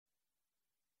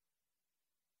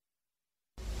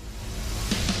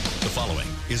following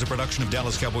is a production of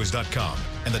DallasCowboys.com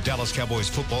and the Dallas Cowboys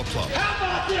Football Club. How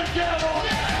about them Cowboys?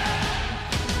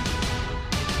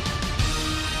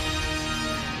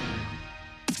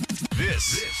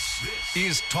 This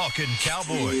is Talkin'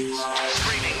 Cowboys.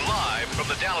 Streaming live from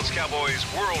the Dallas Cowboys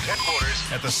World Headquarters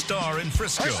at the Star in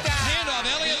Frisco. First down, handoff.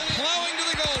 Elliott plowing to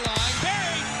the goal line.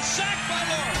 Barry, sacked by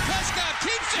Lawrence. Prescott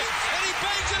keeps it, and he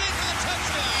bangs it in for the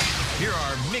touchdown. Here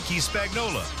are Mickey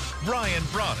Spagnola, Brian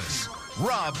Broaddus,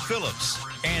 Rob Phillips,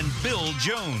 and Bill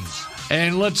Jones.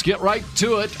 And let's get right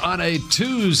to it on a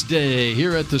Tuesday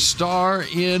here at the Star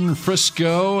in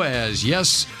Frisco as,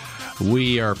 yes,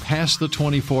 we are past the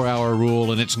 24-hour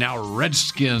rule, and it's now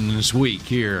Redskins week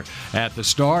here at the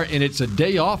Star, and it's a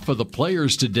day off for the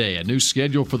players today. A new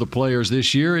schedule for the players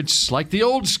this year. It's like the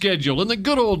old schedule in the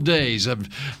good old days of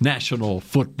National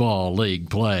Football League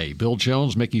play. Bill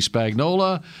Jones, Mickey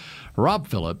Spagnola, Rob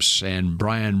Phillips, and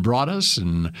Brian Broaddus.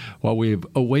 And while we've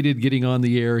awaited getting on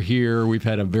the air here, we've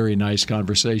had a very nice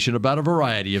conversation about a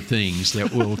variety of things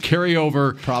that will carry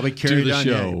over probably to the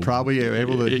show. Probably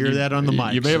able to hear that on the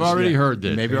mic. You may have already heard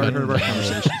that. Maybe already heard of our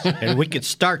conversation. And we could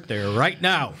start there right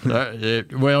now.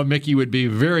 Well, Mickey would be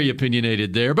very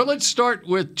opinionated there. But let's start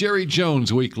with Jerry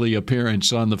Jones' weekly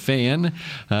appearance on The Fan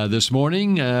this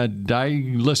morning.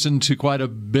 I listened to quite a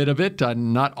bit of it,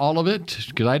 not all of it,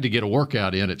 because I had to get a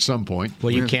workout in at some point.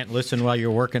 Well, you can't listen while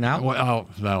you're working out? Well,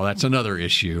 that's another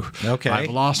issue. Okay. I've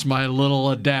lost my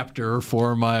little adapter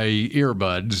for my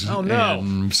earbuds. Oh, no.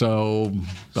 And so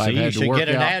I've had to work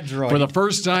out. For the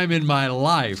first time in my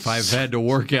life, I've had to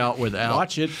work out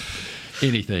without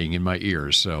anything in my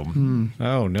ears. So,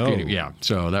 Oh, no. Yeah,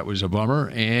 so that was a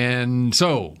bummer. And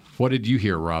so, what did you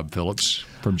hear, Rob Phillips,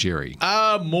 from Jerry?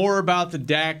 More about the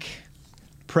Dak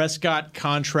Prescott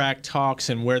contract talks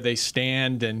and where they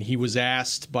stand, and he was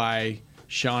asked by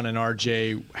Sean and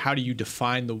RJ, how do you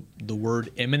define the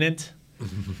word imminent?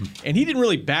 And he didn't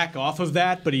really back off of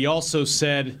that, but he also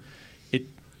said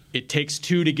it takes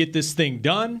two to get this thing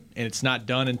done, and it's not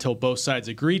done until both sides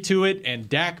agree to it, and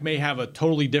Dak may have a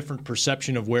totally different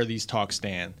perception of where these talks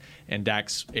stand, and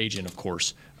Dak's agent, of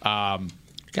course. Got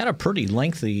a pretty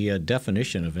lengthy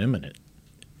definition of imminent.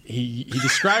 He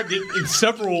described it in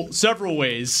several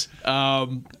ways. I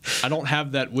don't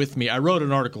have that with me. I wrote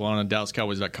an article on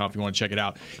DallasCowboys.com if you want to check it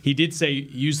out. He did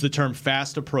use the term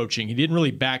fast approaching. He didn't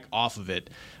really back off of it.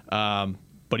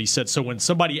 But he said, so when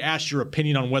somebody asks your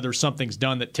opinion on whether something's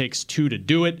done that takes two to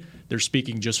do it, they're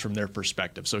speaking just from their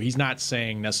perspective. So he's not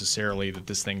saying necessarily that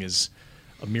this thing is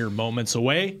a mere moments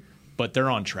away, but they're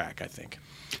on track, I think.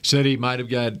 Said he might have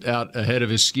got out ahead of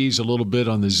his skis a little bit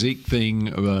on the Zeke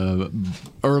thing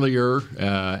earlier,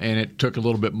 and it took a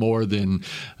little bit more than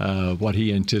what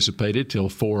he anticipated till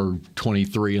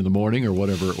 4:23 in the morning or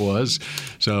whatever it was.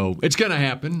 So it's going to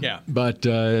happen. Yeah. But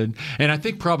and I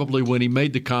think probably when he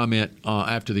made the comment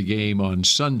after the game on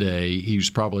Sunday, he was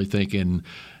probably thinking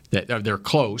that they're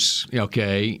close,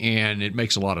 okay, and it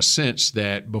makes a lot of sense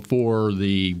that before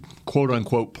the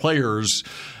quote-unquote players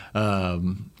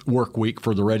work week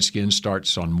for the Redskins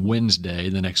starts on Wednesday.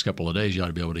 The next couple of days, you ought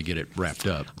to be able to get it wrapped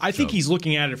up. I think he's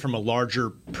looking at it from a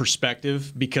larger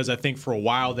perspective because I think for a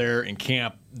while there in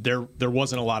camp, there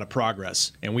wasn't a lot of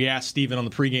progress. And we asked Steven on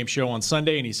the pregame show on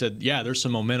Sunday, and he said, yeah, there's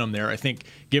some momentum there. I think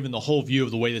given the whole view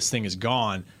of the way this thing has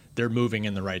gone, they're moving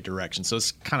in the right direction. So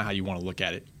it's kind of how you want to look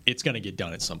at it. It's going to get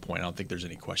done at some point. I don't think there's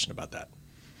any question about that.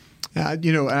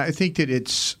 I think that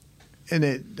it's – and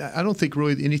I don't think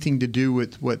really anything to do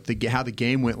with how the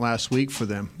game went last week for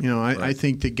them. I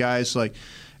think that guys like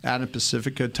Adam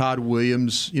Pacifica, Todd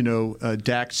Williams,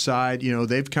 Dak's side,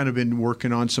 they've kind of been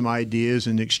working on some ideas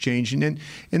and exchanging,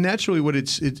 and that's really what it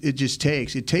just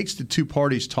takes. It takes the two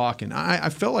parties talking. I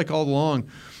felt like all along,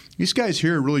 these guys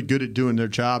here are really good at doing their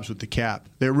jobs with the cap.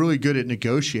 They're really good at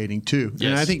negotiating, too. Yes.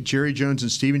 And I think Jerry Jones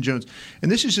and Stephen Jones, and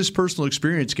this is just personal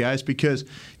experience, guys, because,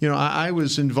 I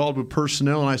was involved with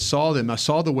personnel, and I saw them. I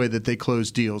saw the way that they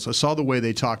closed deals. I saw the way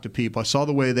they talked to people. I saw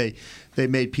the way they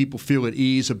made people feel at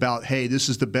ease about, hey, this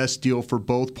is the best deal for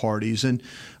both parties. And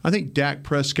I think Dak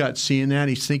Prescott's seeing that.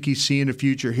 He's seeing a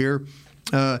future here.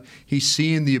 He's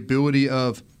seeing the ability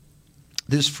of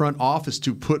this front office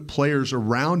to put players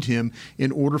around him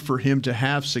in order for him to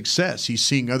have success. He's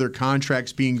seeing other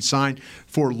contracts being signed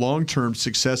for long-term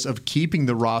success of keeping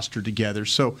the roster together.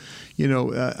 So,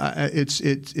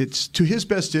 it's to his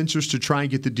best interest to try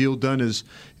and get the deal done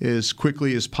as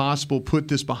quickly as possible, put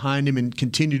this behind him, and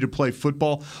continue to play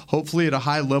football, hopefully at a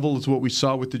high level as what we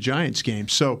saw with the Giants game.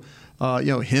 So,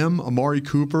 him, Amari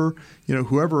Cooper,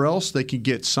 whoever else they can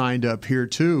get signed up here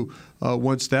too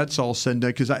once that's all said and done.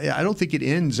 Because I don't think it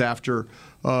ends after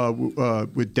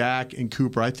with Dak and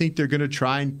Cooper. I think they're going to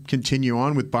try and continue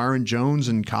on with Byron Jones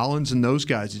and Collins and those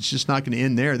guys. It's just not going to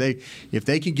end there. If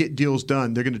they can get deals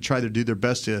done, they're going to try to do their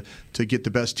best to get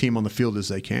the best team on the field as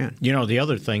they can. You know, the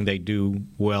other thing they do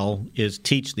well is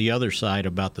teach the other side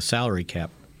about the salary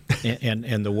cap.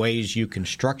 and the ways you can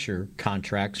structure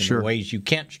contracts and the ways you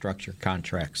can't structure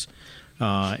contracts.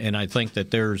 And I think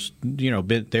that there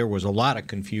was a lot of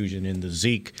confusion in the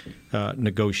Zeke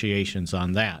negotiations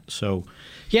on that. So,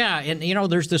 yeah,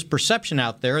 and, there's this perception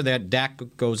out there that Dak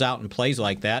goes out and plays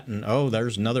like that and,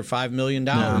 there's another $5 million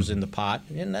in the pot.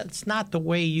 And that's not the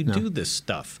way you do this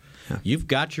stuff. Yeah. You've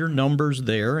got your numbers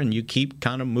there, and you keep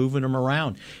kind of moving them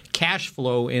around. Cash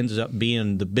flow ends up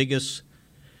being the biggest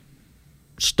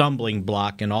stumbling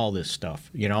block in all this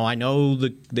stuff. I know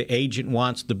the agent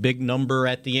wants the big number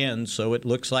at the end, so it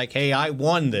looks like, hey, I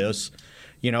won this.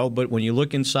 But when you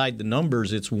look inside the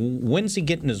numbers, it's when's he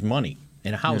getting his money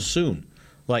and how soon?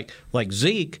 Like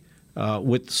Zeke,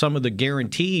 with some of the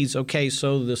guarantees. Okay,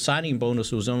 so the signing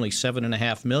bonus was only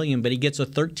 $7.5 million, but he gets a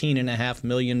 $13.5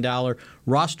 million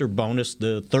roster bonus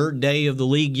the third day of the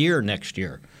league year next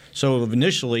year. So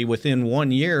initially, within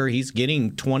 1 year, he's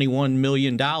getting $21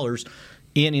 million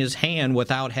in his hand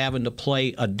without having to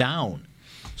play a down.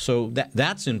 So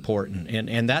that's important,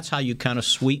 and that's how you kind of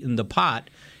sweeten the pot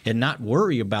and not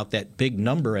worry about that big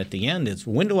number at the end. It's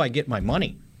when do I get my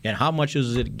money, and how much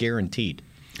is it guaranteed?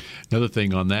 Another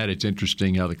thing on that, it's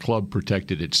interesting how the club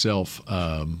protected itself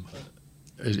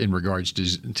in regards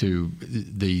to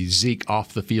the Zeke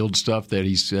off the field stuff that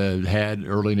he's had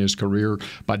early in his career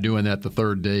by doing that the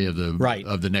third day of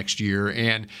the next year,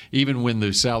 and even when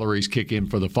the salaries kick in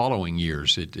for the following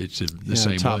years, it's the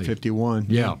same top way. 51.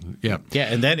 Yeah,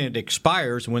 and then it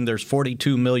expires when there's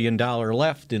 $42 million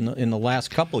left in the last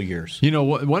couple years.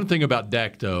 One thing about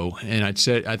Dak though, and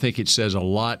I think it says a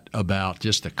lot about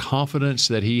just the confidence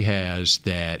that he has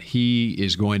that he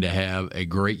is going to have a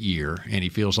great year, and he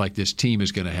feels like this team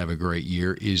is going to have a great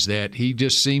year, is that he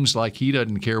just seems like he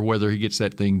doesn't care whether he gets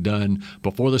that thing done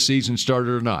before the season started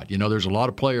or not. There's a lot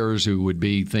of players who would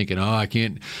be thinking, I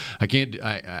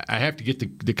have to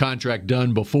get the contract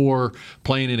done before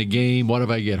playing in a game. What if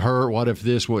I get hurt? What if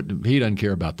this? What? He doesn't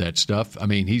care about that stuff. I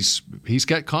mean, he's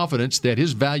got confidence that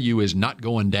his value is not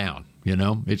going down.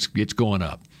 It's going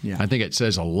up. Yeah. I think it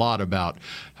says a lot about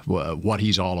what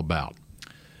he's all about.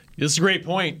 This is a great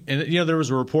point. And, there was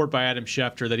a report by Adam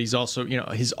Schefter that he's also,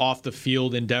 his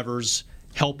off-the-field endeavors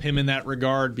help him in that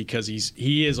regard because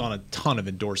he is on a ton of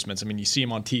endorsements. I mean, you see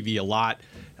him on TV a lot.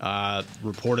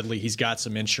 Reportedly, he's got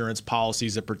some insurance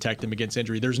policies that protect him against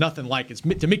injury. There's nothing like,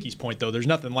 to Mickey's point, though, there's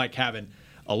nothing like having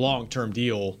a long-term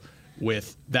deal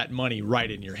with that money right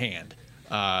in your hand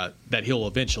that he'll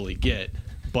eventually get.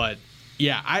 But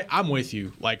yeah, I'm with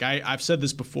you. Like I've said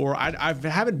this before. I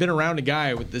haven't been around a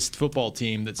guy with this football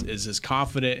team that is as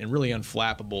confident and really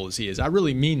unflappable as he is. I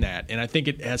really mean that, and I think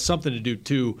it has something to do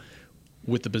too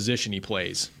with the position he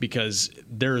plays because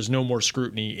there is no more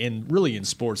scrutiny in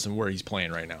sports than where he's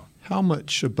playing right now. How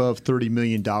much above $30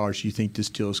 million do you think this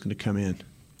deal is going to come in?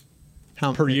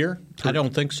 Per year? I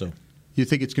don't think so. You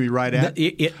think it's going to be right at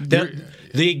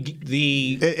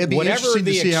whatever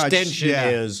the extension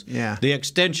is, the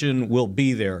extension will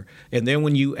be there. And then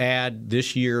when you add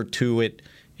this year to it,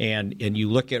 and you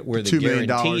look at where the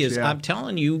guarantee is, I'm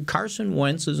telling you, Carson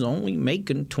Wentz is only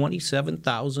making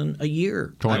 $27,000 a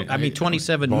year.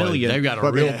 $27 million. They've got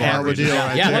a real average deal.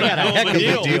 They got a heck of a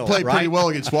deal. He played pretty well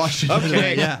against Washington.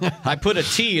 Okay, I put a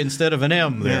T instead of an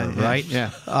M there, right?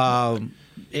 Yeah.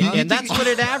 And that's what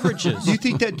it averages. Do you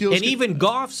think that deal? And even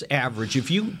Goff's average, if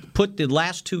you put the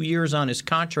last 2 years on his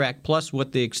contract plus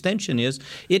what the extension is,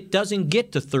 it doesn't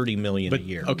get to $30 million a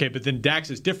year. Okay, but then Dak's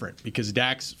is different because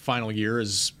Dak's final year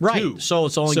is right. 2. So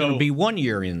it's only going to be 1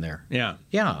 year in there. Yeah.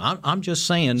 I'm just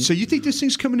saying. So you think this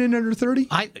thing's coming in under 30?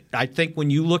 I think when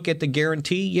you look at the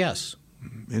guarantee, yes.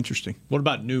 Interesting. What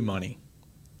about new money?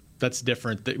 That's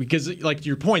different because, like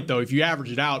your point, though, if you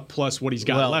average it out plus what he's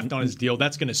got left on his deal,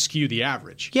 that's going to skew the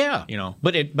average. Yeah,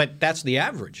 but that's the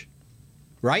average,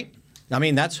 right? I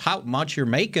mean, that's how much you're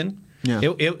making. Yeah.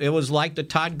 It was like the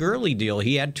Todd Gurley deal.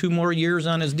 He had 2 more years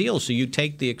on his deal, so you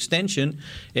take the extension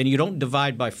and you don't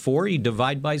divide by 4, you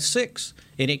divide by 6,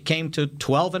 and it came to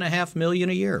 $12.5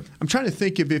 million a year. I'm trying to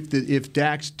think if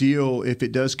Dak's deal, if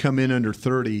it does come in under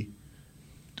 30,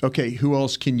 okay, who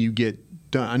else can you get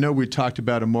done? I know we talked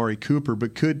about Amari Cooper,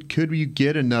 but could you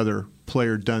get another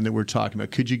player done that we're talking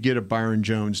about? Could you get a Byron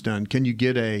Jones done? Can you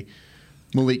get a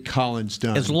Malik Collins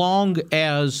done. As long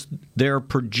as their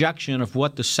projection of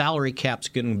what the salary cap's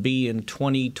going to be in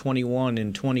 2021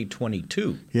 and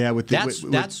 2022. Yeah,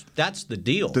 that's the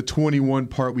deal. The 21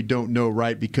 part we don't know,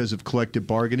 right, because of collective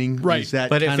bargaining. Right. Is that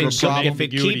but kind of a problem? if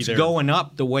it keeps going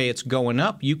up the way it's going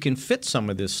up, you can fit some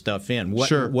of this stuff in.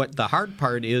 What the hard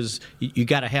part is, you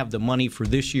got to have the money for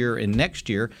this year and next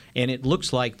year, and it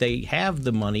looks like they have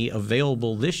the money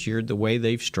available this year the way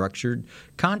they've structured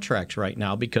contracts right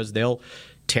now, because they'll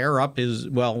tear up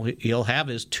he'll have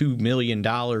his $2 million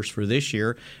for this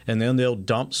year, and then they'll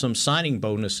dump some signing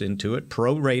bonus into it,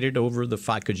 prorated over the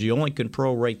 5, because you only can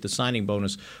prorate the signing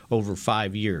bonus over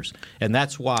 5 years. And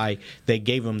that's why they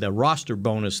gave him the roster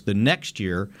bonus the next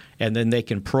year, and then they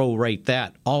can prorate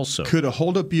that also. Could a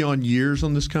holdup be on years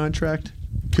on this contract?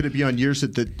 Could it be on years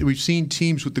that we've seen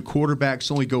teams with the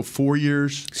quarterbacks only go 4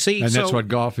 years? That's what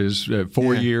Goff is.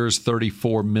 4 years,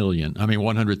 $134 million.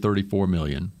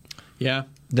 Yeah.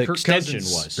 The extension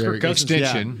was.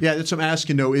 Extension. Yeah, that's what I'm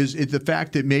asking, though. Is it the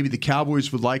fact that maybe the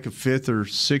Cowboys would like a 5th or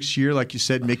 6th year, like you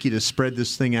said, Mickey, to spread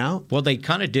this thing out? Well, they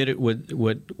kind of did it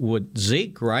with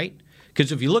Zeke, right?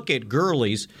 Because if you look at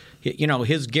Gurley's,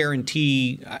 his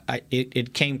guarantee,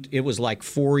 it was like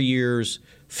 4 years,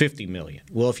 $50 million.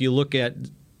 Well, if you look at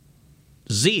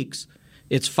Zeke's,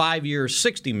 it's 5 years,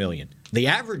 $60 million. The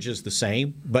average is the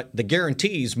same, but the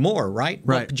guarantee is more, right?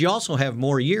 Right. But you also have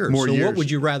more years. What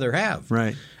would you rather have?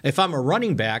 Right. If I'm a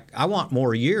running back, I want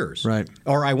more years. Right.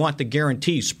 Or I want the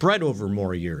guarantee spread over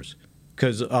more years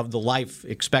because of the life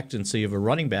expectancy of a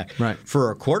running back. Right.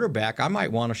 For a quarterback, I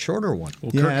might want a shorter one.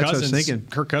 Well, that's what I was thinking.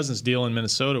 Kirk Cousins' deal in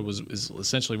Minnesota is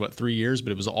essentially, 3 years,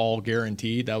 but it was all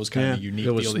guaranteed. That was kind of a unique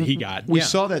deal that he got. We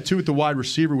saw that, too, with the wide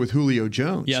receiver with Julio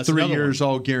Jones. Yeah, 3 years,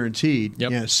 all guaranteed.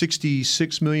 Yep. Yeah,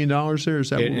 $66 million there. Is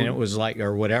that and it was like,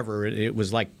 or whatever, it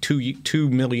was like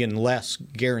 $2 million less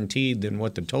guaranteed than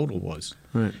what the total was.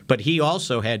 Right. But he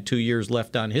also had 2 years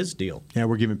left on his deal. Yeah,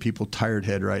 we're giving people tired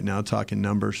head right now talking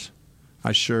numbers.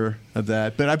 I'm sure of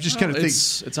that, but I'm just kind of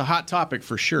thinking it's a hot topic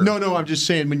for sure. No, I'm just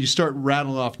saying when you start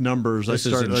rattling off numbers, this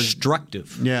is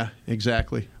instructive. Yeah,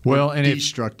 exactly. Well, and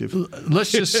destructive.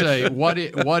 Let's just say, what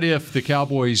if the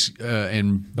Cowboys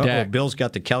and Dak? Bill's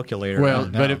got the calculator. Well,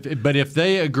 out now. but if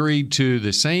they agreed to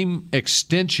the same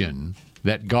extension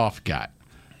that Goff got,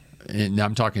 and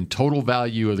I'm talking total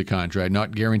value of the contract,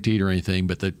 not guaranteed or anything,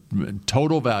 but the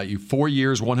total value, 4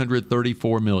 years,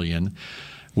 $134 million,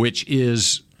 which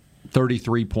is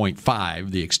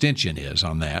 33.5, the extension is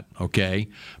on that, okay?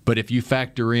 But if you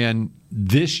factor in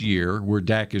this year, where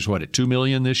Dak is at $2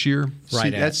 million this year?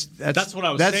 Right. That's what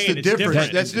I was that's saying. The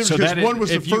difference. That's the difference because one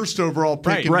was the first overall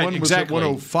pick and one was at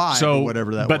 105 or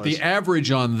whatever that was. But the average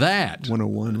on that,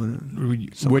 101,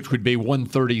 which would be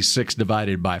 136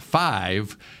 divided by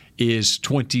 5, is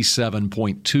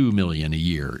 $27.2 million a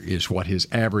year is what his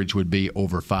average would be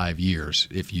over 5 years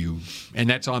and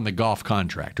that's on the Goff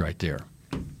contract right there.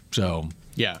 So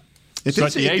yeah,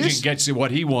 but the agent gets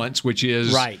what he wants, which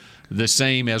is the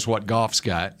same as what Goff's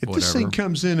got. If this thing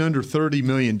comes in under $30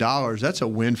 million, that's a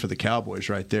win for the Cowboys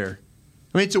right there.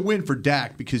 I mean, it's a win for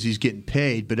Dak because he's getting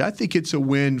paid, but I think it's a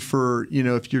win for,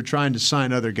 if you're trying to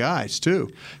sign other guys too.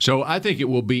 So I think it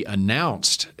will be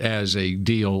announced as a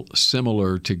deal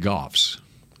similar to Goff's.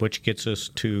 Which gets us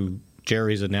to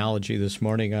Jerry's analogy this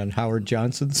morning on Howard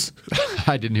Johnson's.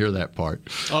 I didn't hear that part.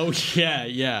 Oh,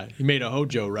 yeah. He made a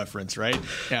Hojo reference, right?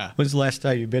 Yeah. When's the last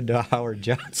time you've been to Howard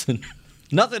Johnson?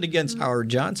 Nothing against Howard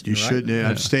Johnson. You shouldn't. Yeah.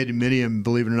 I've stayed in many of them,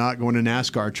 believe it or not, going to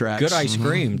NASCAR tracks. Good ice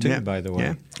cream, too, by the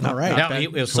way. Yeah. All right. Now,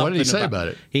 what did he say about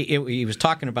it? He was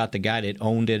talking about the guy that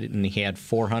owned it, and he had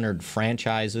 400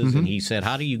 franchises, and he said,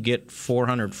 how do you get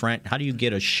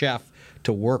a chef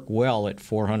to work well at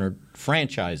 400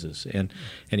 franchises? And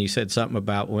he said something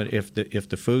about if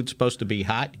the food's supposed to be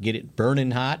hot, get it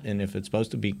burning hot, and if it's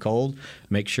supposed to be cold,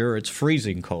 make sure it's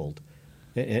freezing cold.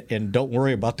 And don't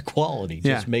worry about the quality.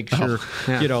 Just make sure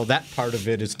that part of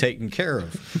it is taken care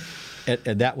of.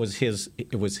 And that was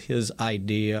his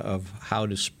idea of how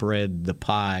to spread the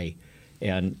pie,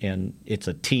 and it's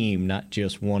a team, not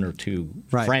just one or two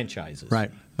franchises. Right.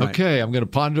 Okay, I'm going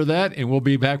to ponder that, and we'll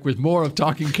be back with more of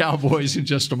Talking Cowboys in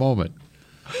just a moment.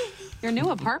 Your new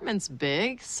apartment's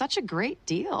big. Such a great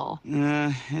deal.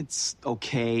 It's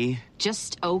okay.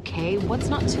 Just okay? What's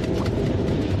not to...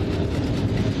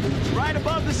 It's right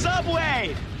above the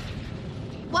subway!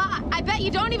 Well, I bet you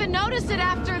don't even notice it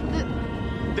after the...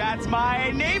 That's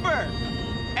my neighbor,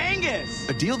 Angus!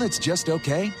 A deal that's just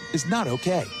okay is not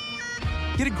okay.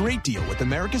 Get a great deal with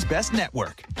America's Best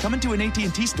Network. Come into an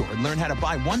AT&T store and learn how to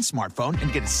buy one smartphone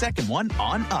and get a second one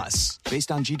on us.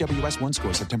 Based on GWS 1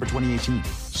 score, September 2018.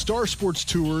 Star Sports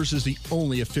Tours is the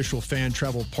only official fan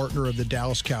travel partner of the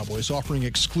Dallas Cowboys, offering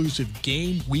exclusive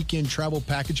game weekend travel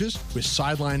packages with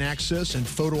sideline access and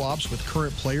photo ops with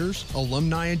current players,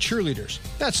 alumni, and cheerleaders.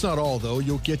 That's not all, though.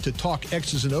 You'll get to talk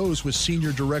X's and O's with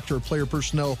Senior Director of Player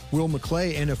Personnel Will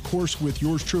McClay, and of course with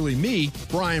yours truly, me,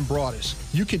 Brian Broaddus.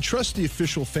 You can trust the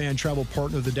official fan travel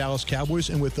partner of the Dallas Cowboys,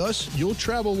 and with us, you'll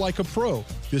travel like a pro.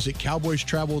 Visit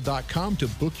cowboystravel.com to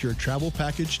book your travel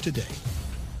package today.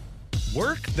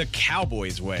 Work the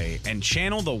Cowboys way and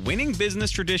channel the winning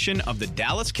business tradition of the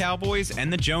Dallas Cowboys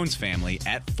and the Jones family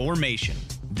at Formation.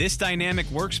 This dynamic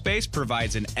workspace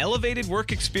provides an elevated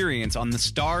work experience on the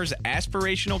Star's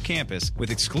aspirational campus with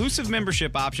exclusive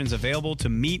membership options available to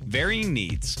meet varying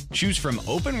needs. Choose from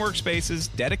open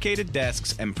workspaces, dedicated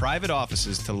desks, and private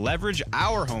offices to leverage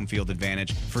our home field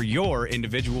advantage for your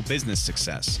individual business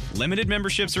success. Limited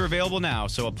memberships are available now,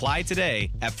 so apply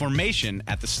today at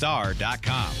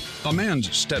formation@thestar.com. A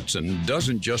man's Stetson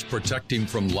doesn't just protect him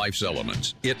from life's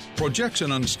elements. It projects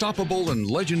an unstoppable and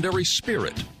legendary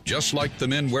spirit, just like the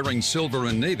men wearing silver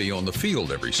and navy on the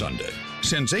field every Sunday.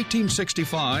 Since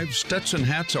 1865, Stetson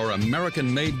hats are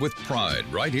American-made with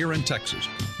pride right here in Texas.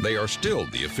 They are still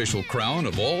the official crown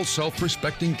of all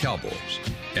self-respecting Cowboys.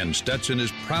 And Stetson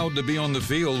is proud to be on the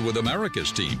field with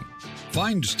America's team.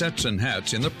 Find Stetson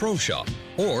hats in the Pro Shop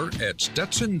or at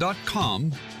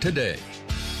Stetson.com today.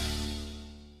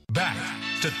 Back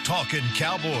to Talkin'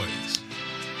 Cowboys.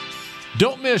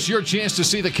 Don't miss your chance to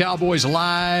see the Cowboys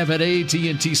live at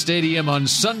AT&T Stadium on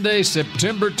Sunday,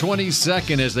 September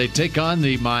 22nd as they take on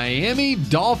the Miami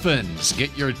Dolphins.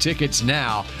 Get your tickets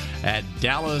now at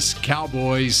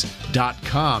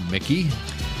DallasCowboys.com. Mickey?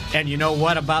 And you know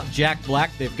what about Jack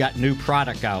Black? They've got new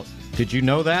product out. Did you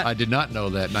know that? I did not know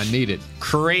that, and I need it.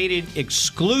 Created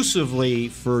exclusively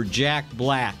for Jack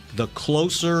Black, the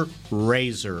Closer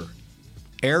Razor.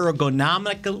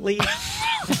 Ergonomically...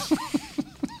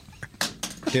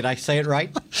 Did I say it right?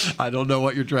 I don't know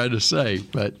what you're trying to say,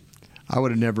 but I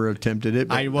would have never attempted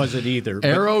it. I wasn't either.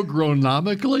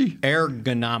 Ergonomically?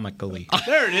 Ergonomically.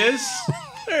 There it is.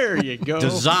 There you go.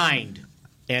 Designed.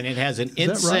 And it has an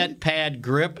inset pad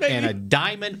grip and a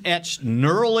diamond-etched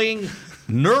knurling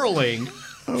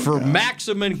for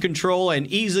maximum control and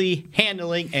easy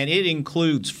handling. And it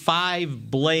includes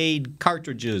 5-blade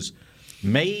cartridges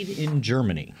made in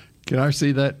Germany. Can I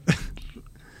see that?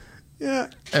 Yeah.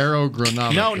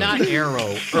 Aerogronomically. No, not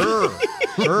aero.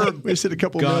 We said a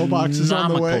couple mailboxes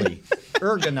on the way.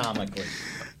 Ergonomically.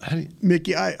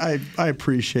 Mickey, I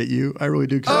appreciate you. I really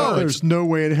do. There's no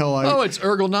way in hell it's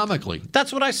ergonomically.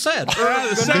 That's what I said.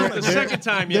 The second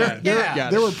time,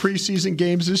 yeah. There were preseason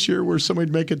games this year where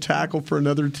somebody'd make a tackle for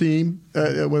another team,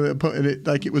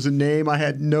 like it was a name I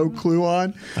had no clue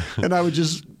on, and I would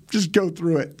just go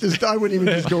through it. I wouldn't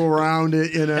even just go around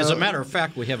it. As a matter of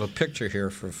fact, we have a picture here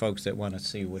for folks that want to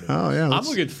see what it is. Oh, yeah. I'm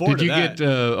looking forward to that. Did you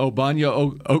get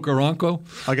Obanya Okoronkwo?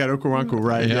 I got Okoronkwo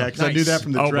right, because I knew that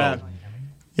from the draft.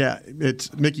 Yeah,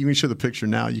 it's Mickey. You can show the picture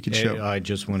now. You can show. I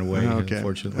just went away,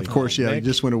 unfortunately. Of course, you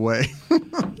just went away.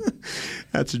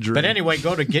 That's a dream. But anyway,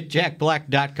 go to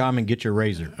getjackblack.com and get your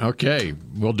razor. Okay,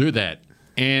 we'll do that.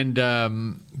 And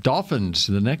Dolphins,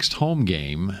 the next home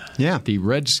game. Yeah. The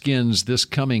Redskins this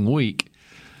coming week.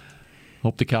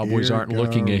 Hope the Cowboys aren't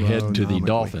looking ahead to the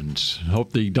Dolphins.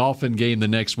 Hope the Dolphin game the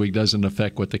next week doesn't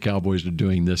affect what the Cowboys are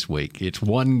doing this week. It's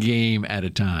one game at a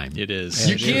time. It is.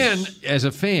 You can, as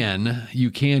a fan,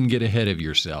 you can get ahead of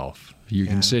yourself. You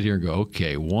can sit here and go,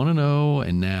 okay, 1-0,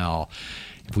 and now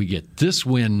if we get this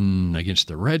win against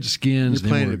the Redskins,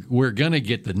 then we're going to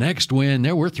get the next win.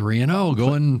 There, we're 3-0.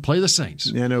 Go and play the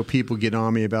Saints. I know people get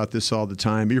on me about this all the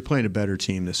time, but you're playing a better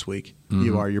team this week. Mm-hmm.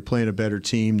 You are. You're playing a better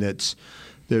team that's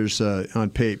on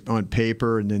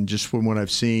paper, and then just from what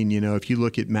I've seen, if you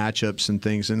look at matchups and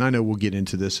things, and I know we'll get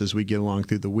into this as we get along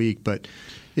through the week, but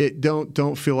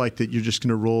don't feel like that you're just going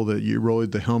to roll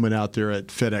the helmet out there at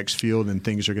FedEx Field and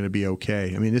things are going to be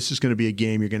okay. I mean, this is going to be a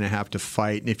game you're going to have to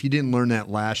fight, and if you didn't learn that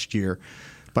last year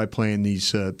by playing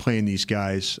these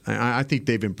guys, I think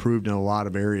they've improved in a lot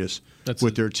of areas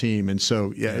with their team, and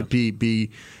so be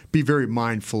very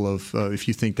mindful of if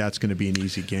you think that's going to be an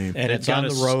easy game. And it's on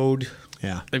the road.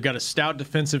 Yeah, they've got a stout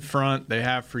defensive front. They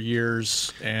have for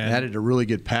years, and added a really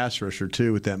good pass rusher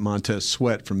too with that Montez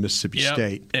Sweat from Mississippi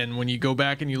State. And when you go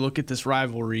back and you look at this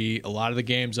rivalry, a lot of the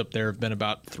games up there have been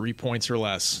about 3 points or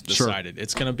less decided.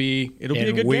 Sure. It'll be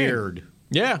a good game.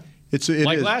 Yeah. It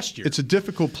like is. Last year. It's a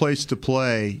difficult place to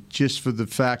play just for the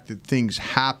fact that things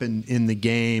happen in the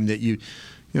game that you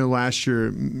last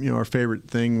year, our favorite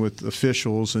thing with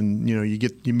officials, and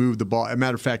you move the ball. As a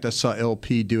matter of fact, I saw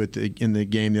LP do it in the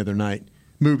game the other night.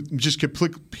 Just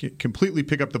completely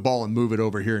pick up the ball and move it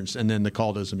over here, and then the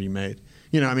call doesn't be made.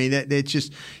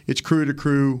 It's crew to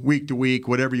crew, week to week,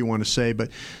 whatever you want to say. But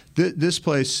this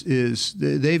place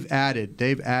they've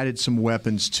added some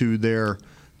weapons to their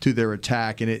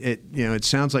attack, and it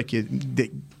sounds like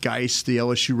Geis, the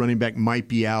LSU running back, might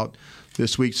be out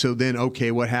this week. So then,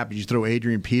 okay, what happens? You throw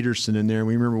Adrian Peterson in there, and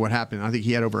we remember what happened. I think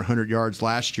he had over 100 yards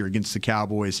last year against the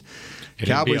Cowboys.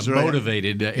 Cowboys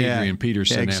motivated Adrian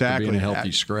Peterson after being a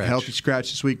healthy scratch. Healthy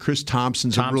scratch this week. Chris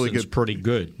Thompson's a pretty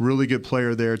good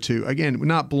player there too. Again, we're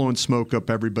not blowing smoke up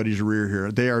everybody's rear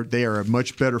here. They are a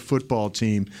much better football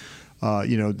team.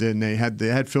 Then they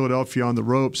had Philadelphia on the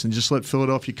ropes, and just let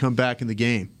Philadelphia come back in the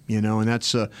game. And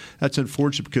that's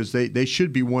unfortunate because they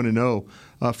should be 1-0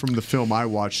 from the film I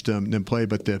watched them play.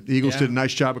 But the Eagles did a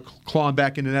nice job of clawing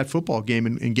back into that football game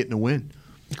and getting a win.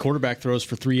 The quarterback throws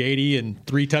for 380 and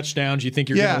 3 touchdowns. You think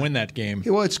you're going to win that game?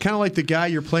 Well, it's kind of like the guy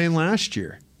you're playing last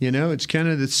year. It's kind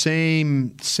of the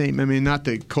same. I mean, not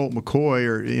the Colt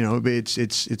McCoy but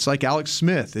it's like Alex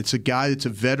Smith. It's a guy that's a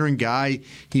veteran guy.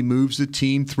 He moves the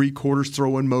team 3/4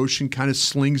 throw in motion, kind of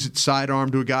slings it sidearm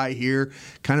to a guy here,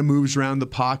 kind of moves around the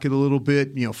pocket a little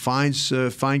bit. Find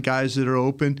guys that are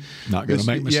open. Not going to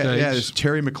make mistakes. Yeah. This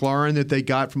Terry McLaurin that they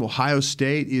got from Ohio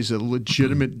State is a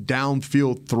legitimate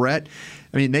downfield threat.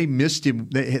 I mean, they missed him.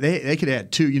 They could have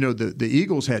had 2. The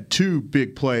Eagles had 2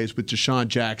 big plays with Deshaun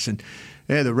Jackson.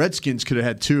 Yeah, the Redskins could have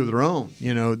had 2 of their own,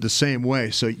 the same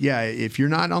way. So, if you're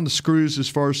not on the screws as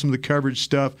far as some of the coverage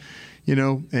stuff,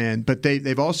 but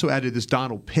they've also added this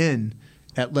Donald Penn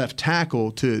at left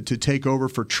tackle to take over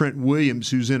for Trent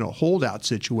Williams, who's in a holdout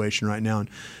situation right now. And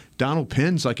Donald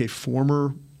Penn's like a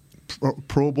former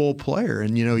Pro Bowl player,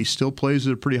 and, he still plays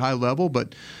at a pretty high level,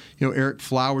 but Eric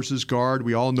Flowers is guard.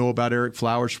 We all know about Eric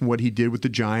Flowers from what he did with the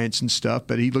Giants and stuff,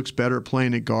 but he looks better at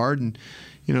playing at guard, and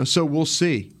so we'll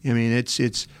see. I mean,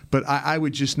 but I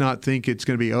would just not think it's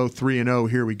going to be 3-0,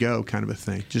 here we go kind of a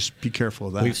thing. Just be careful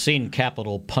of that. We've seen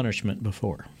capital punishment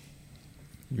before.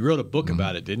 You wrote a book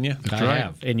about it, didn't you? I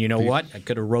have. And you know what? I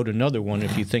could have wrote another one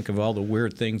if you think of all the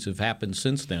weird things that have happened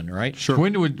since then, right? Sure.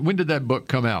 When did that book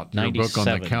come out? 97. Your book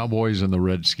on the Cowboys and the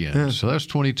Redskins. Yeah. So that's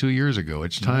 22 years ago.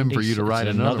 It's time for you to write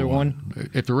another one.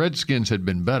 If the Redskins had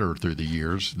been better through the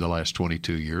years, the last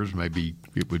 22 years, maybe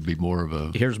it would be more of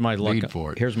a need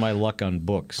for it. Here's my luck on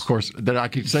books. Of course, I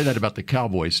could say that about the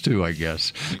Cowboys too, I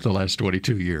guess, the last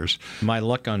 22 years. My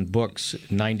luck on books,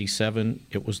 97,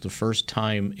 it was the first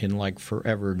time in like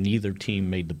forever neither team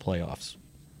made the playoffs.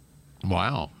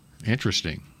 Wow.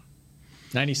 Interesting.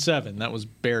 97, that was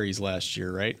Barry's last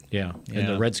year, right? Yeah. And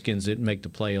the Redskins didn't make the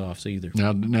playoffs either.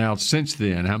 Now, since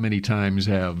then, how many times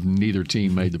have neither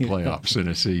team made the playoffs in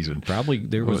a season? Probably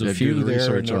there was a few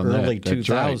there in the early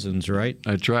 2000s, right?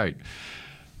 That's right.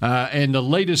 And the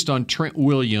latest on Trent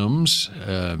Williams,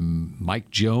 Mike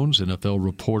Jones, NFL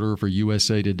reporter for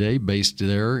USA Today, based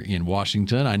there in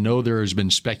Washington. I know there has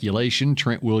been speculation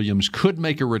Trent Williams could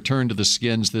make a return to the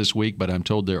Skins this week, but I'm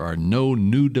told there are no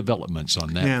new developments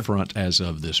on that front as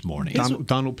of this morning.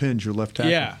 Donald Penn's your left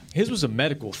tackle. Yeah, his was a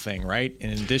medical thing, right? In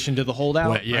addition to the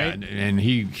holdout, right? And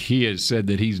he has said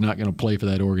that he's not going to play for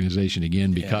that organization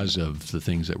again because of the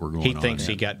things that were going on. He thinks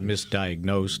he got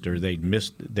misdiagnosed, or they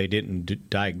didn't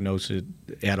diagnose it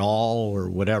at all or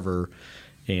whatever,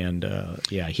 and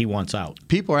he wants out.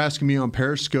 People are asking me on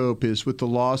Periscope, is with the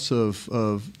loss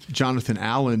of Jonathan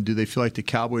Allen, do they feel like the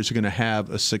Cowboys are going to have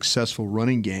a successful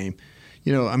running game?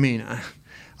 I mean,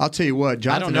 I'll tell you what,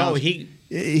 Jonathan I don't know. Allen,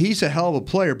 he's a hell of a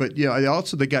player, but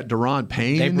also they got Daron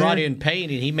Payne. They brought in Payne,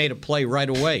 and he made a play right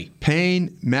away.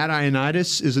 Payne, Matt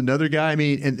Ioannidis is another guy. I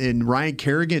mean, and Ryan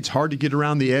Kerrigan, it's hard to get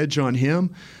around the edge on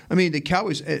him. I mean, the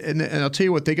Cowboys, and I'll tell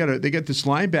you what, they got this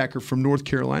linebacker from North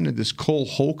Carolina, this Cole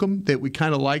Holcomb that we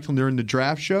kind of liked when they were in the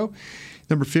draft show.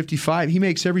 Number 55, he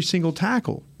makes every single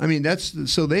tackle. I mean,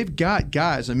 so they've got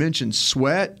guys. I mentioned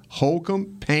Sweat,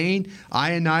 Holcomb, Payne,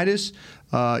 Ioannidis.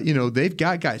 They've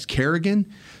got guys.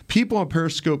 Kerrigan. People on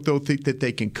Periscope, though, think that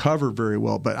they can cover very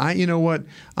well. But you know what?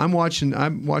 I'm watching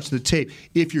the tape.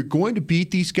 If you're going to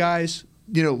beat these guys,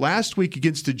 last week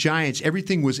against the Giants,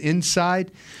 everything was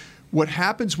inside. What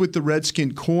happens with the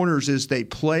Redskin corners is they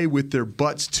play with their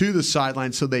butts to the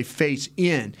sideline, so they face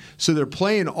in. So they're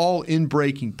playing all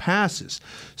in-breaking passes.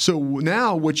 So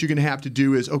now what you're going to have to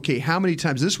do is, okay, how many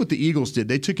times? This is what the Eagles did.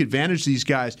 They took advantage of these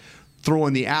guys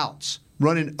throwing the outs.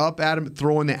 running up at him,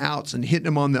 throwing the outs, and hitting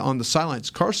him on the sidelines.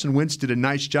 Carson Wentz did a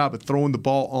nice job of throwing the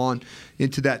ball on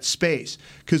into that space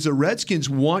because the Redskins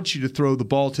want you to throw the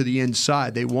ball to the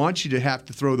inside. They want you to have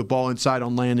to throw the ball inside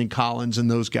on Landon Collins and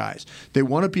those guys. They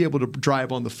want to be able to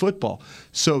drive on the football.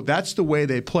 So that's the way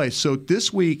they play. So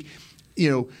this week,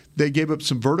 they gave up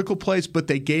some vertical plays, but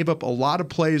they gave up a lot of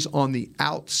plays on the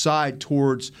outside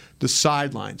towards the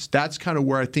sidelines. That's kind of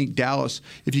where I think Dallas,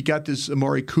 if you got this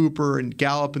Amari Cooper and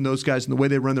Gallup and those guys and the way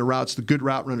they run their routes, the good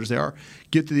route runners they are,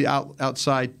 get to the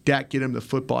outside, Dak, get him the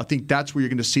football. I think that's where you're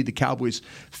going to see the Cowboys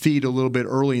feed a little bit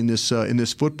early in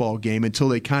this football game until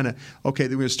they kind of, they're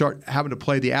going to start having to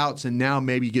play the outs, and now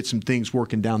maybe get some things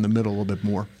working down the middle a little bit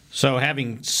more. So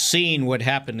having seen what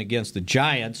happened against the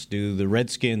Giants, do the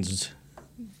Redskins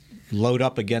load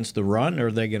up against the run, or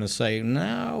are they going to say,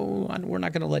 no, we're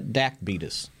not going to let Dak beat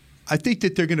us? I think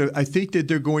that they're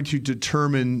going to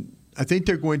determine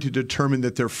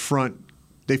that their front,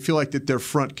 they feel like that their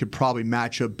front could probably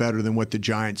match up better than what the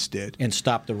Giants did and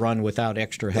stop the run without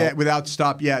extra help. Yeah, without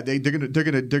stop. Yeah, they're going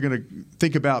to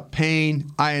think about Payne,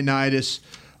 Ioannidis.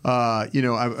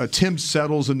 Tim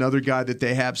Settle's another guy that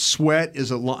they have. Sweat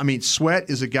is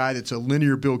a guy that's a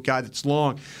linear built guy that's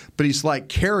long, but he's like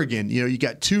Kerrigan. You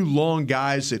got two long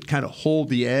guys that kind of hold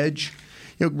the edge.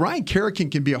 Ryan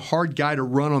Kerrigan can be a hard guy to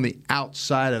run on the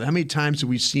outside of. How many times have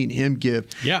we seen him give?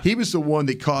 Yeah. He was the one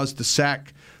that caused the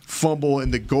sack fumble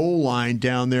in the goal line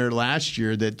down there last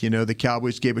year that the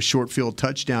Cowboys gave a short field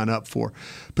touchdown up for.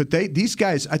 But these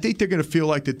guys, I think they're going to feel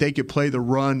like that they could play the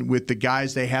run with the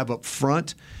guys they have up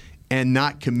front and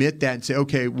not commit that and say,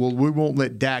 okay, well, we won't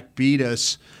let Dak beat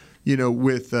us,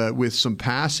 with some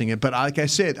passing. But like I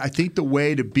said, I think the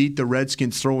way to beat the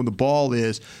Redskins throwing the ball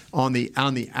is on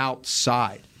the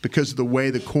outside. Because of the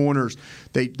way the corners,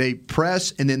 they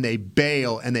press and then they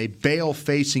bail, and they bail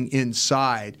facing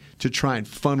inside to try and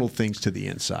funnel things to the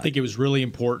inside. I think it was really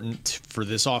important for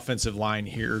this offensive line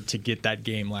here to get that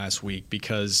game last week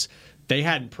because they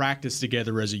hadn't practiced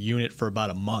together as a unit for about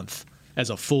a month,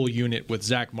 as a full unit with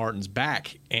Zach Martin's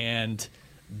back. And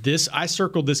I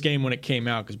circled this game when it came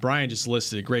out because Brian just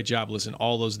listed a great job listing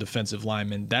all those defensive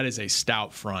linemen. That is a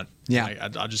stout front. Yeah.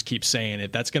 I'll just keep saying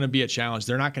it. That's going to be a challenge.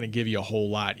 They're not going to give you a whole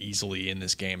lot easily in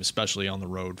this game, especially on the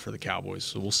road for the Cowboys.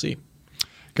 So we'll see.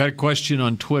 Got a question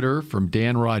on Twitter from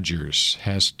Dan Rogers.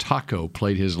 Has Taco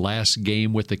played his last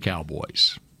game with the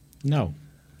Cowboys? No.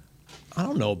 I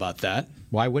don't know about that.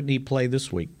 Why wouldn't he play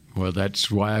this week? Well, that's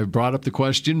why I brought up the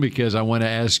question, because I want to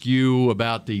ask you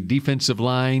about the defensive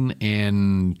line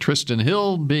and Tristan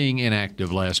Hill being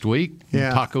inactive last week,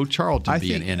 and Taco Charlton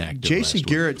being inactive Jason last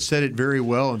Garrett week. said it very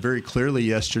well and very clearly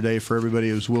yesterday for everybody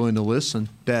who was willing to listen,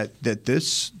 that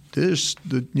this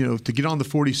to get on the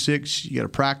 46, you got to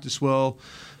practice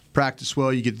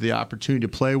well, you get the opportunity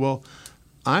to play well.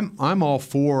 I'm all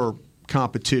for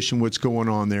competition, what's going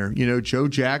on there. Joe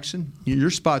Jackson,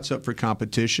 your spot's up for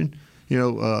competition.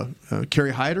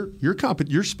 Kerry Hyder,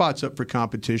 your spot's up for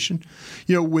competition.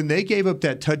 When they gave up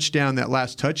that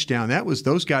last touchdown, that was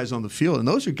those guys on the field, and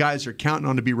those are guys that are counting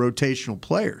on to be rotational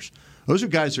players. Those are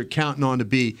guys that are counting on to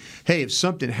be, hey, if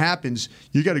something happens,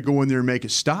 you got to go in there and make a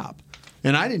stop.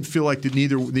 And I didn't feel like that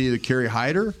neither Kerry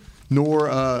Hyder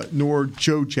nor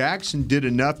Joe Jackson did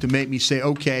enough to make me say,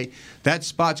 okay, that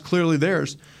spot's clearly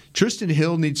theirs. Tristan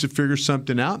Hill needs to figure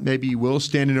something out. Maybe he will,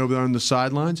 standing over there on the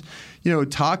sidelines.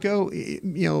 Taco,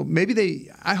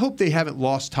 I hope they haven't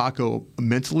lost Taco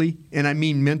mentally. And I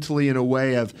mean mentally in a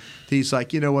way of he's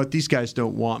like, you know what, these guys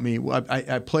don't want me.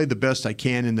 I played the best I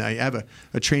can, and I have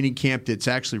a training camp that's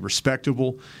actually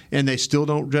respectable, and they still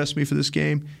don't dress me for this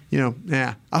game.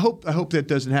 I hope that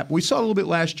doesn't happen. We saw a little bit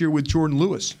last year with Jordan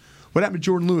Lewis. What happened to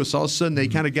Jordan Lewis? All of a sudden, they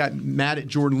kind of got mad at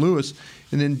Jordan Lewis,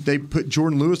 and then they put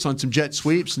Jordan Lewis on some jet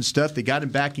sweeps and stuff. They got him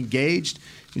back engaged,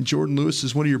 and Jordan Lewis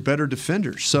is one of your better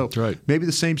defenders. So maybe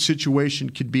the same situation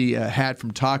could be had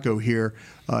from Taco here,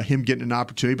 him getting an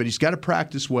opportunity. But he's got to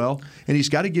practice well, and he's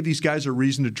got to give these guys a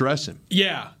reason to dress him.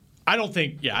 Yeah. I don't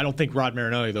think Rod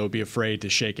Marinelli, though, would be afraid to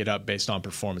shake it up based on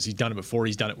performance. He's done it before.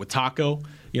 He's done it with Taco.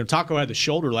 Taco had the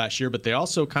shoulder last year, but they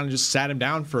also kind of just sat him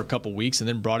down for a couple weeks and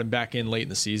then brought him back in late in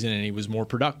the season, and he was more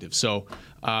productive. So,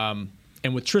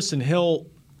 and with Tristan Hill,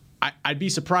 I'd be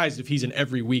surprised if he's an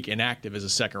every week inactive as a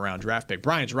second-round draft pick.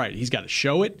 Brian's right. He's got to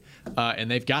show it,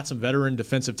 and they've got some veteran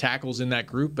defensive tackles in that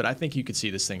group, but I think you could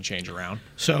see this thing change around.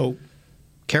 So,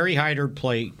 Kerry Hyder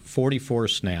played 44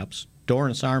 snaps.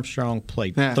 Dorrance Armstrong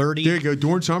played 30. There you go.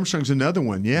 Dorrance Armstrong's another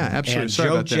one. Yeah, absolutely. And Sorry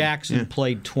Joe about that. Jackson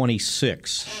played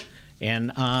 26.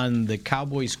 And on the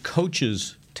Cowboys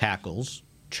coaches' tackles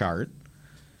chart,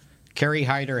 Kerry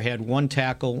Hyder had 1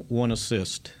 tackle, 1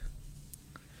 assist.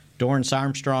 Dorrance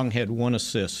Armstrong had 1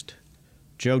 assist.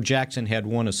 Joe Jackson had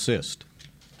 1 assist.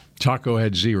 Taco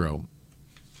had 0.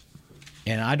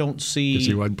 And I don't see... Because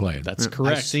he wasn't playing. That's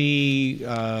correct. I see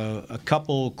a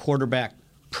couple quarterback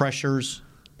pressures,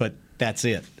 but that's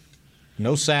it.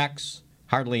 No sacks,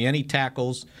 hardly any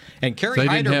tackles. And Kerry They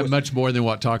Hyder didn't have much more than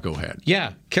what Taco had.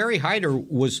 Yeah, Kerry Hyder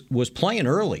was playing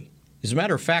early. As a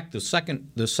matter of fact,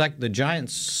 the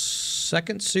Giants'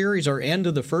 second series or end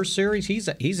of the first series,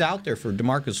 he's out there for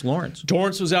DeMarcus Lawrence.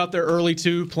 Dorrance was out there early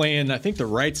too, playing I think the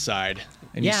right side.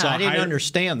 And yeah, I didn't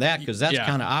understand that because that's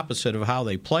kind of opposite of how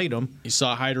they played them. You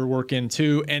saw Hyder work in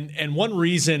too, and one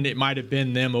reason it might have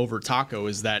been them over Taco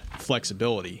is that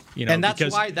flexibility. And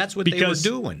that's what they were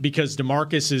doing. Because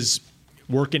DeMarcus is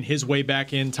working his way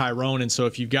back in Tyrone, and so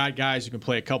if you've got guys who can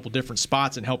play a couple different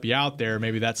spots and help you out there,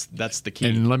 maybe that's the key.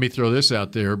 And let me throw this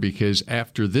out there because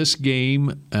after this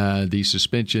game, the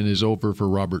suspension is over for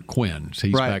Robert Quinn. So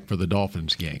he's back for the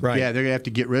Dolphins game. Right. Yeah, they're going to have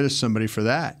to get rid of somebody for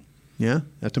that. Yeah,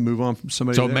 have to move on from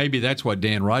somebody. So there. Maybe that's what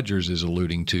Dan Rogers is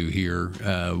alluding to here,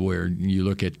 where you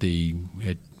look at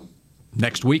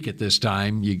next week at this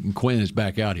time, Quinn is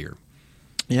back out here.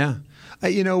 Yeah.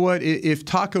 You know what? If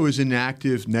Taco is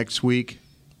inactive next week,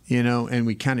 and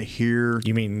we kind of hear.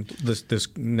 You mean this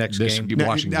next game?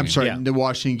 Washington I'm sorry, yeah. The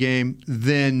Washington game.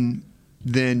 Then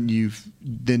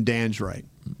Dan's right.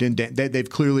 Then they've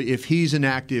clearly, if he's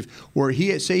inactive, or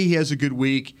say he has a good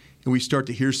week, and we start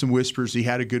to hear some whispers he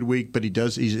had a good week, but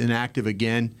he's inactive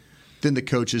again, then the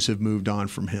coaches have moved on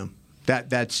from him.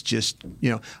 That's just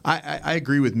I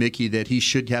agree with Mickey that he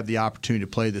should have the opportunity to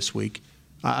play this week.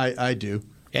 I do.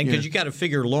 And because you got to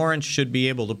figure Lawrence should be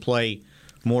able to play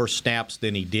more snaps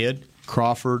than he did.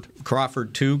 Crawford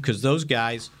too, because those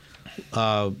guys,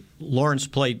 Lawrence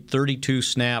played 32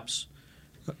 snaps,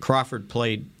 Crawford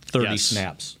played 30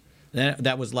 snaps.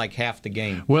 That was like half the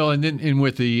game. Well, and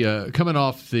with the coming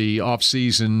off the off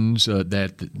seasons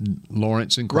that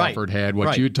Lawrence and Crawford had,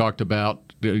 what you talked about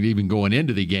even going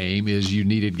into the game is you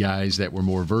needed guys that were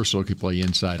more versatile, could play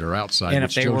inside or outside, and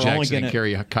which Joe Jackson and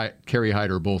Kerry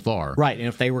Hyder both are. Right, and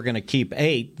if they were going to keep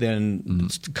 8, then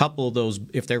a couple of those,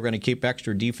 if they were going to keep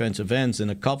extra defensive ends, then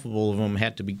a couple of them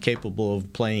had to be capable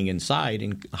of playing inside,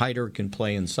 and Hyder can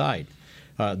play inside.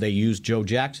 They used Joe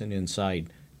Jackson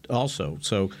inside also.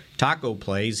 So Taco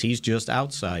plays, he's just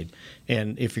outside.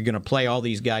 And if you're going to play all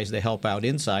these guys to help out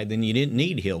inside, then you didn't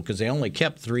need Hill because they only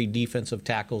kept 3 defensive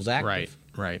tackles active.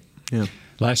 Right. Yeah.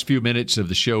 Last few minutes of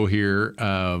the show here.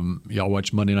 Y'all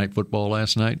watched Monday Night Football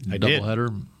last night? I doubleheader?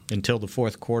 Did. Until the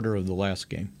fourth quarter of the last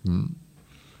game.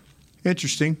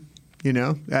 Interesting.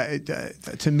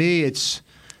 To me,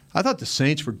 I thought the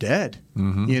Saints were dead. I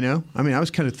mean, I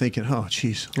was kind of thinking, oh,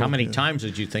 geez. How many times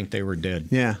did you think they were dead?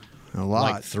 Yeah. A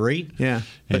lot. Like 3? Yeah.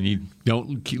 And you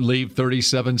don't leave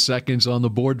 37 seconds on the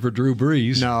board for Drew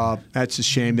Brees. No, that's a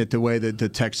shame that the way that the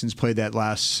Texans played that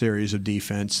last series of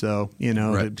defense, though,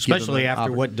 Right. Especially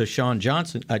after what Deshaun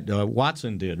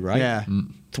Watson did, right? Yeah.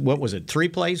 What was it, 3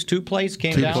 plays, 2 plays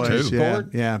came Two down plays, to the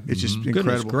board? Yeah, it's just incredible.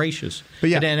 Goodness gracious. But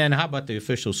yeah. And how about the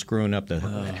officials screwing up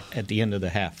at the end of the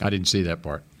half? I didn't see that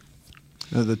part.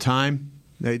 The time,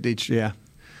 they that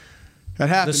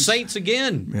happens. The Saints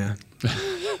again. Yeah.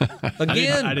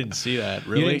 Again. I didn't see that.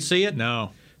 Really? You didn't see it?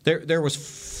 No. There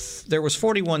was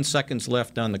 41 seconds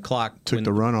left on the clock. Took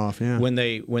the runoff. Yeah. When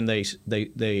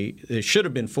they should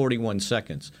have been 41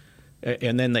 seconds,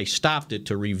 and then they stopped it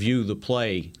to review the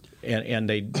play, and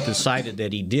they decided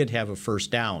that he did have a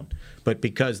first down, but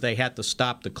because they had to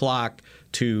stop the clock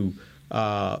to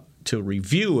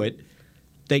review it,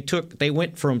 they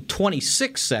went from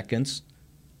 26 seconds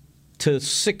to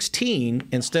 16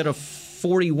 instead of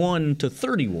 41 to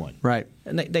 31. Right.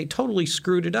 And they totally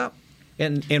screwed it up.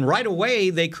 And right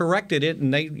away they corrected it,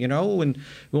 and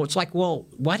it's like, well,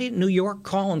 why didn't New York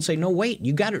call and say, no, wait,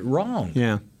 you got it wrong?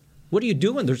 Yeah. What are you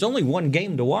doing? There's only one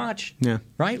game to watch. Yeah.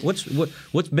 Right? What's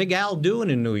Big Al doing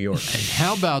in New York? And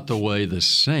how about the way the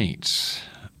Saints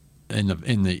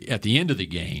at the end of the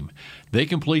game, they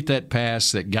complete that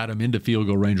pass that got them into field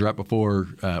goal range right before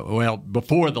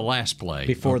the last play.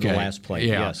 Before the last play,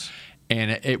 yes.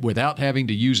 And without having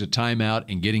to use a timeout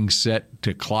and getting set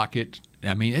to clock it.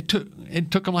 I mean, it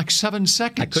took them like 7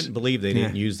 seconds. I couldn't believe they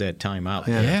didn't use that timeout.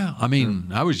 Yeah. I mean,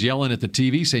 I was yelling at the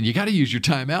TV saying, you got to use your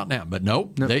timeout now. But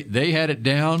nope. They had it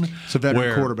down. It's a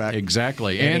veteran quarterback.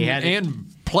 Exactly. And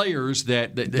players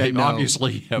that they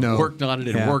obviously have worked on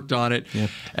it and worked on it,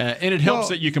 and it helps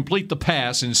that you complete the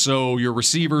pass, and so your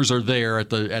receivers are there at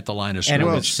the line of scrimmage.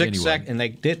 And it was 6 seconds, and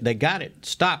they got it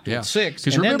stopped at 6,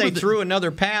 and then they threw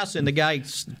another pass, and the guy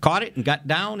caught it and got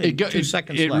down in 2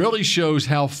 seconds left. It really shows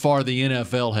how far the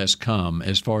NFL has come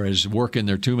as far as working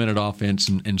their 2-minute offense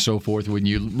and so forth. When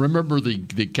you remember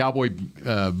the Cowboy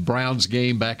Browns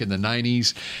game back in the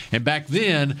 90s, and back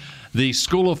then the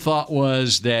school of thought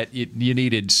was that you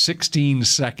needed 16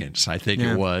 seconds, I think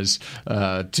it was,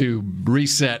 to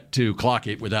reset to clock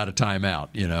it without a timeout,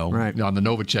 on the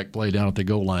Novacek play down at the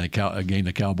goal line, a game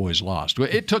the Cowboys lost.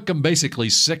 It took them basically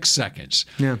 6 seconds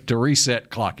to reset,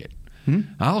 clock it.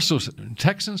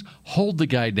 Texans, hold the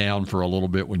guy down for a little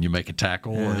bit when you make a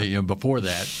tackle or before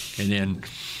that, and then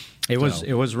it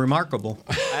was remarkable.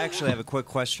 I actually have a quick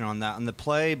question on that. On the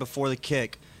play before the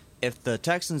kick, if the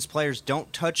Texans players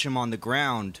don't touch him on the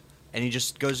ground and he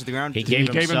just goes to the ground, he gave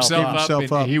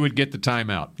himself up. He would get the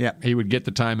timeout. Yeah, he would get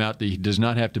the timeout. He does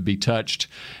not have to be touched.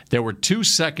 There were 2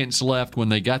 seconds left when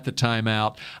they got the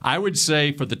timeout. I would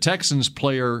say for the Texans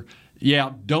player,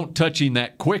 don't touch him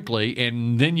that quickly,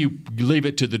 and then you leave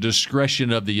it to the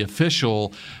discretion of the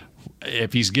official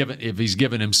if he's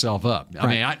given himself up. I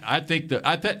mean, I think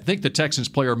the Texans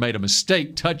player made a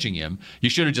mistake touching him. You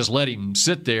should have just let him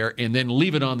sit there and then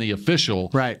leave it on the official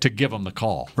to give him the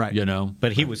call. Right.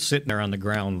 But he was sitting there on the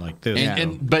ground like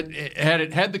this. But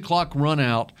had the clock run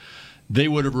out, they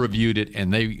would have reviewed it,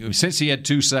 and since he had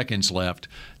 2 seconds left,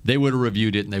 they would have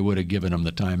reviewed it and they would have given him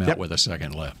the timeout with a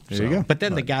second left. There you go. But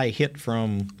then the guy hit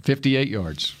from 58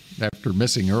 yards after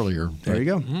missing earlier. There you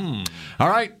go. All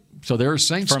right. So there's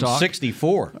Saints from talk.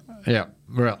 64. Yeah.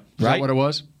 Well, is that what it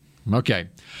was? Okay.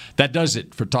 That does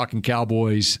it for Talking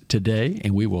Cowboys today,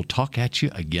 and we will talk at you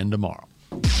again tomorrow.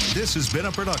 This has been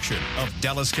a production of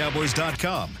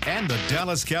DallasCowboys.com and the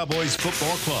Dallas Cowboys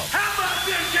Football Club. How about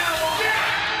this,